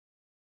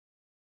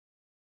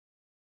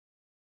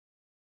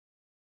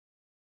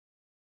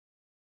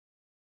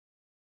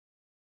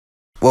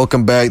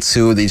Welcome back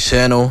to the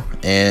channel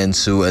and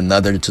to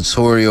another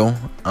tutorial.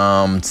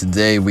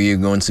 Today we are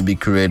going to be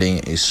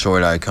creating a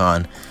sword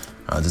icon.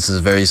 This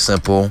is very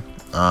simple.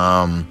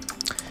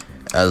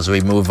 As we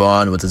move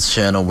on with this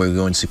channel, we're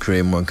going to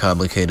create more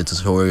complicated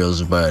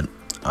tutorials, but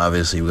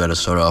obviously we got to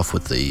start off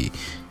with the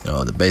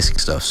the basic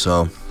stuff.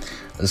 So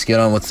let's get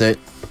on with it.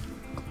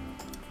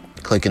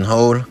 Click and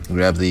hold,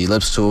 grab the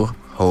ellipse tool,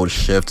 hold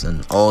shift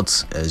and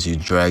alt as you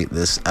drag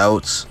this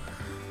out.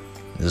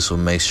 This will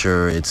make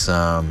sure it's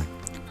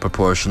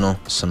proportional,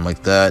 something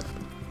like that.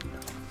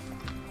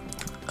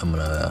 I'm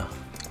gonna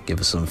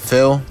give it some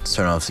fill. Let's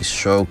turn off the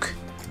stroke.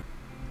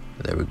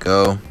 There we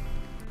go.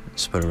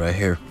 Let's put it right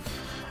here.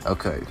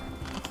 Okay.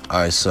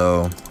 Alright,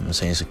 so I'm gonna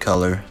change the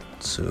color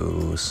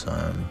to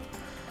some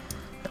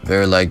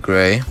very light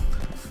gray.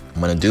 I'm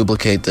gonna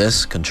duplicate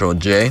this, Control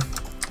J,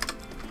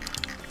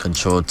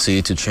 Control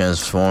T to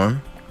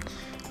transform.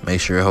 Make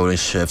sure you're holding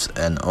shift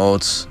and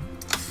alt.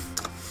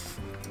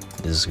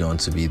 This is going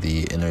to be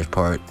the inner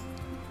part,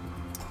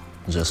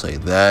 just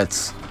like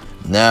that.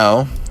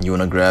 Now you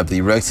want to grab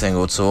the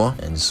rectangle tool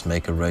and just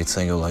make a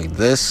rectangle like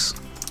this.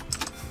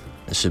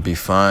 It should be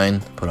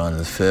fine. Put on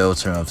the fill,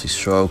 turn off the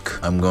stroke.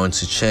 I'm going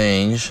to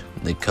change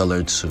the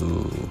color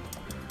to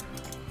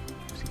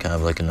kind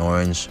of like an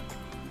orange.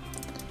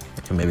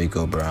 I can maybe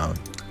go brown.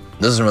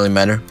 Doesn't really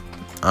matter.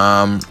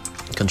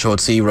 Control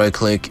T, right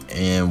click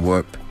and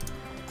warp.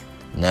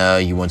 Now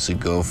you want to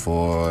go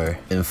for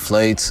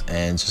inflate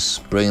and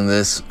just bring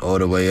this all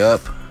the way up,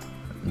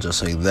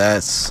 just like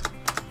that.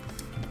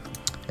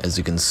 As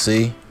you can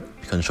see,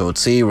 Control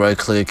T, right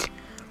click,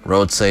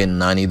 rotate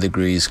 90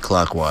 degrees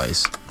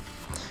clockwise.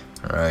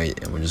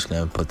 Alright, and we're just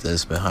gonna put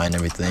this behind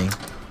everything.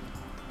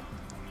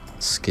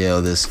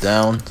 Scale this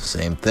down,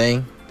 same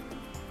thing.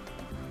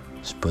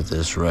 Just put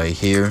this right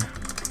here.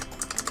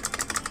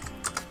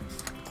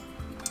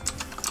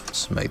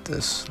 Just make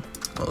this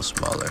a little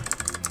smaller.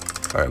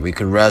 Alright, we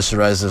could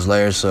rasterize this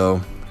layer,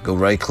 so go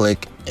right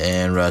click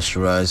and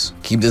rasterize.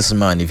 Keep this in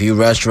mind, if you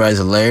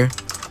rasterize a layer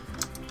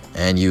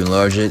and you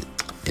enlarge it,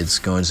 it's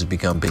going to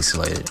become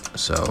pixelated.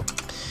 So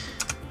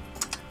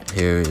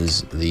here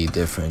is the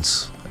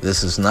difference.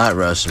 This is not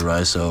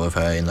rasterized, so if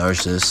I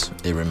enlarge this,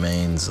 it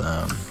remains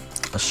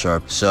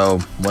sharp. So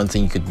one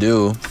thing you could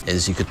do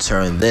is you could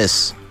turn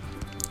this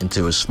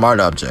into a smart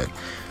object.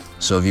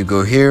 So if you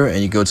go here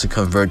and you go to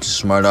convert to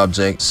smart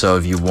object, so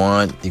if you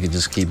want, you can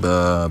just keep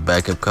a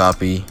backup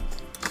copy,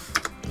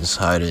 just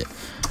hide it.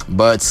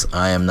 But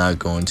I am not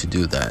going to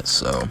do that.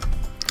 So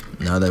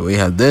now that we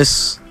have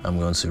this, I'm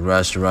going to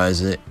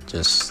rasterize it.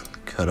 Just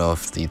cut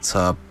off the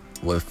top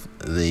with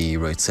the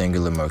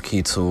rectangular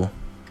marquee tool,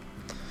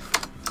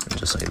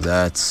 just like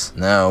that.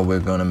 Now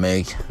we're gonna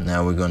make the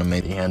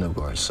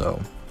handlebar.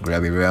 So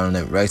grab your round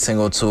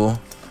rectangle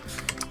tool,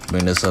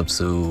 bring this up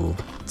to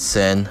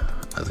 10.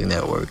 I think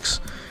that works.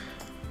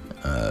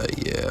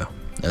 Yeah,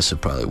 that should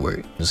probably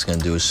work. I'm just gonna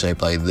do a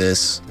shape like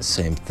this.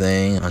 Same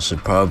thing. I should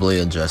probably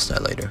adjust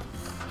that later.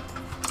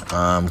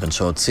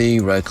 Control T,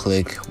 right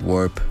click,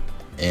 warp,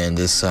 and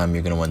this time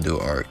you're gonna want to do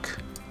arc.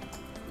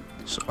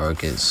 So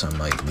arc it something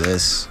like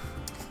this.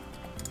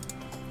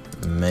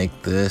 Make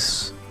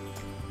this.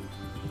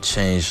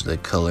 Change the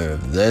color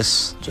of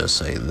this,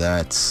 just like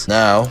that.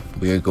 Now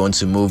we are going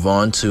to move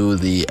on to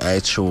the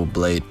actual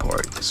blade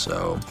part.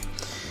 So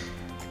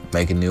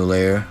make a new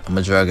layer. I'm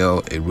gonna drag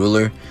out a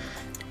ruler.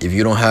 If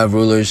you don't have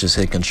rulers, just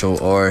hit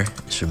Control R.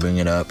 It should bring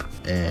it up.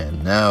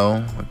 And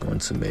now we're going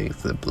to make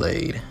the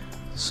blade.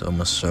 So I'm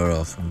gonna start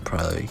off from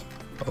probably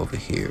over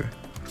here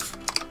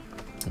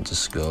and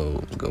just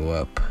go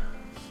up.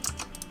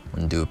 I'm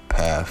gonna do a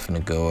path. I'm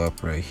gonna go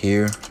up right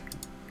here.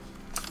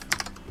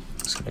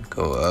 It's gonna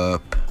go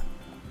up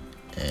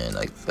and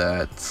like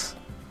that.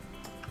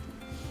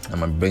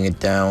 I'm gonna bring it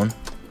down.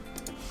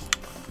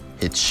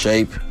 Hit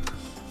shape.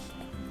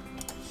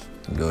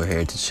 Go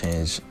here to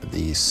change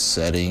the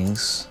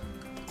settings.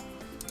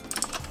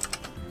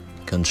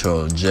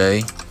 Control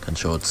J,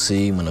 Control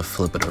T. I'm gonna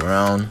flip it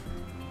around.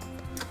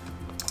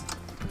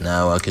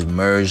 Now I could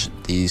merge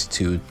these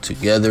two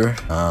together.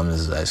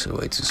 This is actually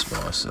way too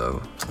small,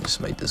 so just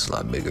make this a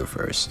lot bigger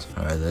first.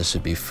 Alright, that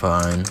should be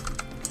fine.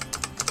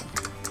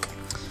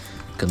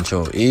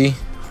 Control E.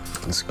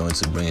 It's going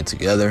to bring it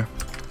together.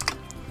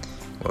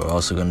 We're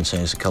also going to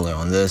change the color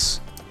on this.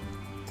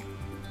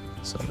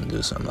 So I'm gonna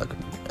do something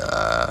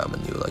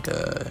like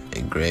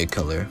a gray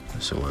color.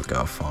 This should work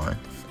out fine.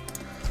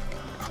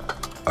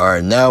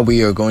 Alright, now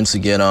we are going to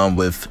get on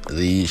with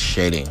the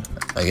shading.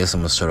 I guess I'm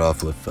gonna start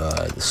off with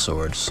the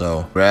sword.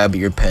 So grab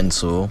your pen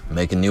tool,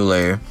 make a new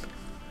layer,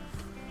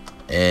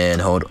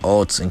 and hold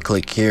Alt and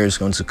click here. It's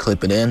going to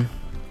clip it in.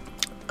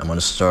 I'm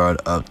gonna start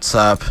up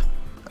top.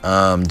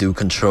 Do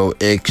Control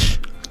X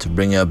to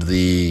bring up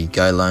the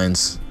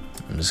guidelines.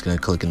 I'm just gonna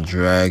click and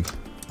drag.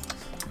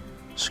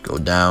 Just go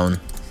down.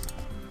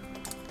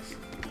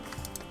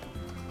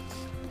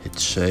 Hit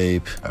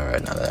shape.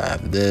 Alright, now that I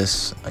have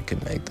this, I can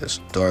make this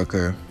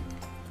darker.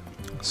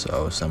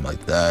 So something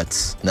like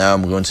that. Now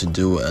I'm going to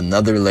do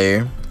another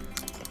layer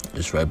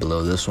just right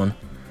below this one.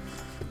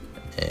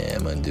 And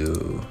I'm gonna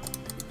do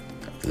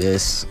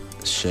this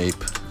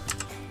shape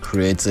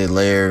creates a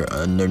layer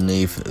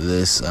underneath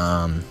this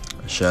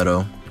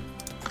shadow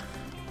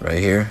right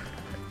here,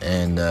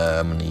 and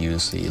I'm gonna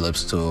use the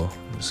ellipse tool.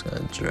 I'm just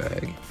gonna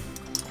drag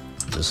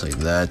just like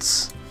that.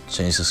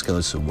 Change the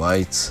scale to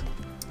white.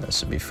 That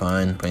should be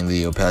fine. Bring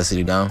the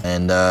opacity down.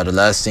 And the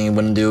last thing I'm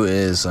gonna do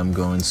is I'm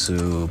going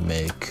to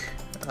make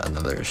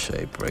another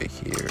shape right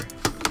here.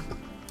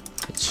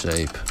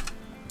 Shape.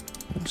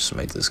 Just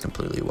make this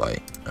completely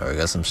white. Alright,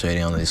 got some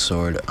shading on the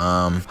sword.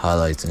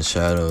 Highlights and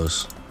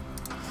shadows.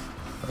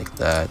 Like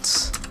that.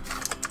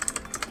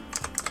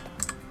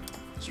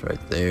 It's right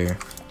there.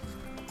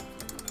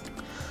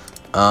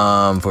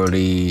 For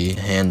the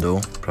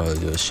handle, probably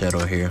do a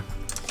shadow here.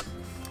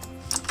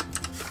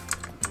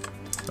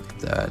 Like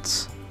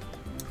that.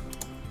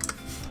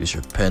 Use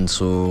your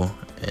pencil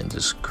and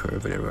just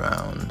curve it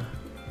around.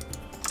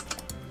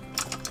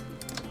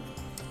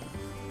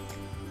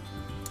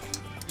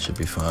 Should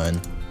be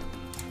fine.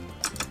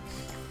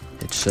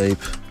 Hit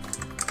shape.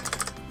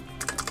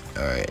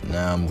 Alright,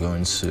 now I'm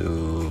going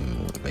to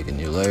make a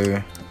new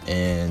layer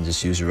and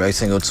just use your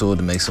rectangle tool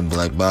to make some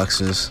black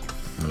boxes.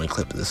 I'm gonna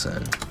clip this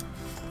in,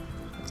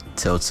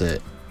 tilt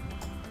it,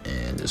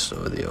 and just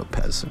lower the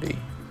opacity.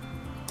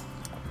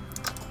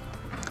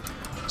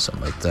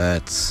 Something like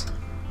that.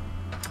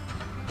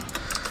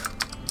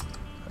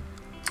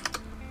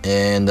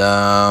 And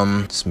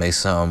just make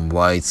some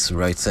white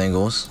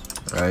rectangles,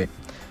 right?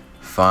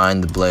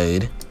 Find the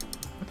blade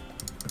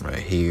right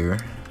here,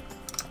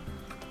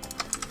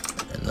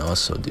 and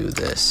also do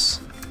this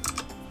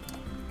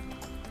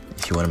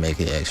if you want to make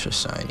it extra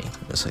shiny,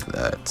 just like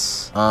that.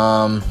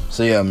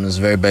 So yeah, it's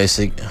very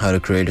basic how to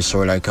create a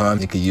sword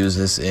icon. You could use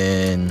this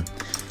in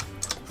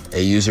a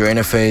user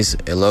interface,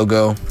 a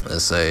logo.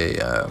 Let's say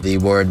the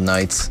word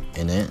knight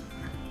in it.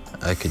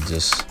 I could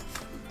just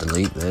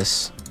delete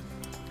this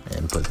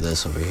and put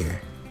this over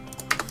here.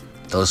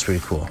 That was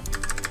pretty cool.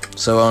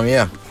 So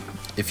yeah,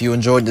 if you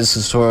enjoyed this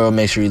tutorial,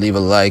 make sure you leave a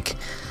like.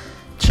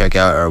 Check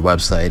out our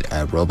website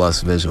at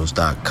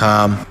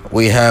robloxvisuals.com.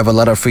 We have a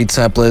lot of free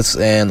templates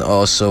and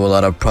also a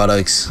lot of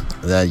products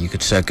that you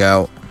could check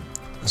out.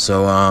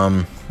 So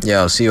yeah,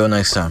 I'll see you all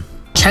next time.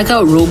 Check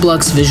out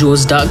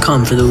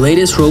robloxvisuals.com for the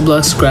latest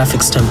Roblox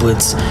graphics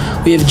templates.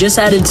 We have just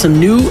added some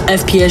new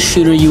FPS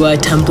shooter UI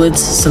templates,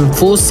 some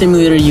full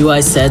simulator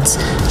UI sets.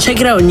 Check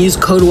it out and use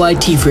code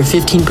YT for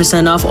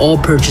 15% off all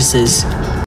purchases.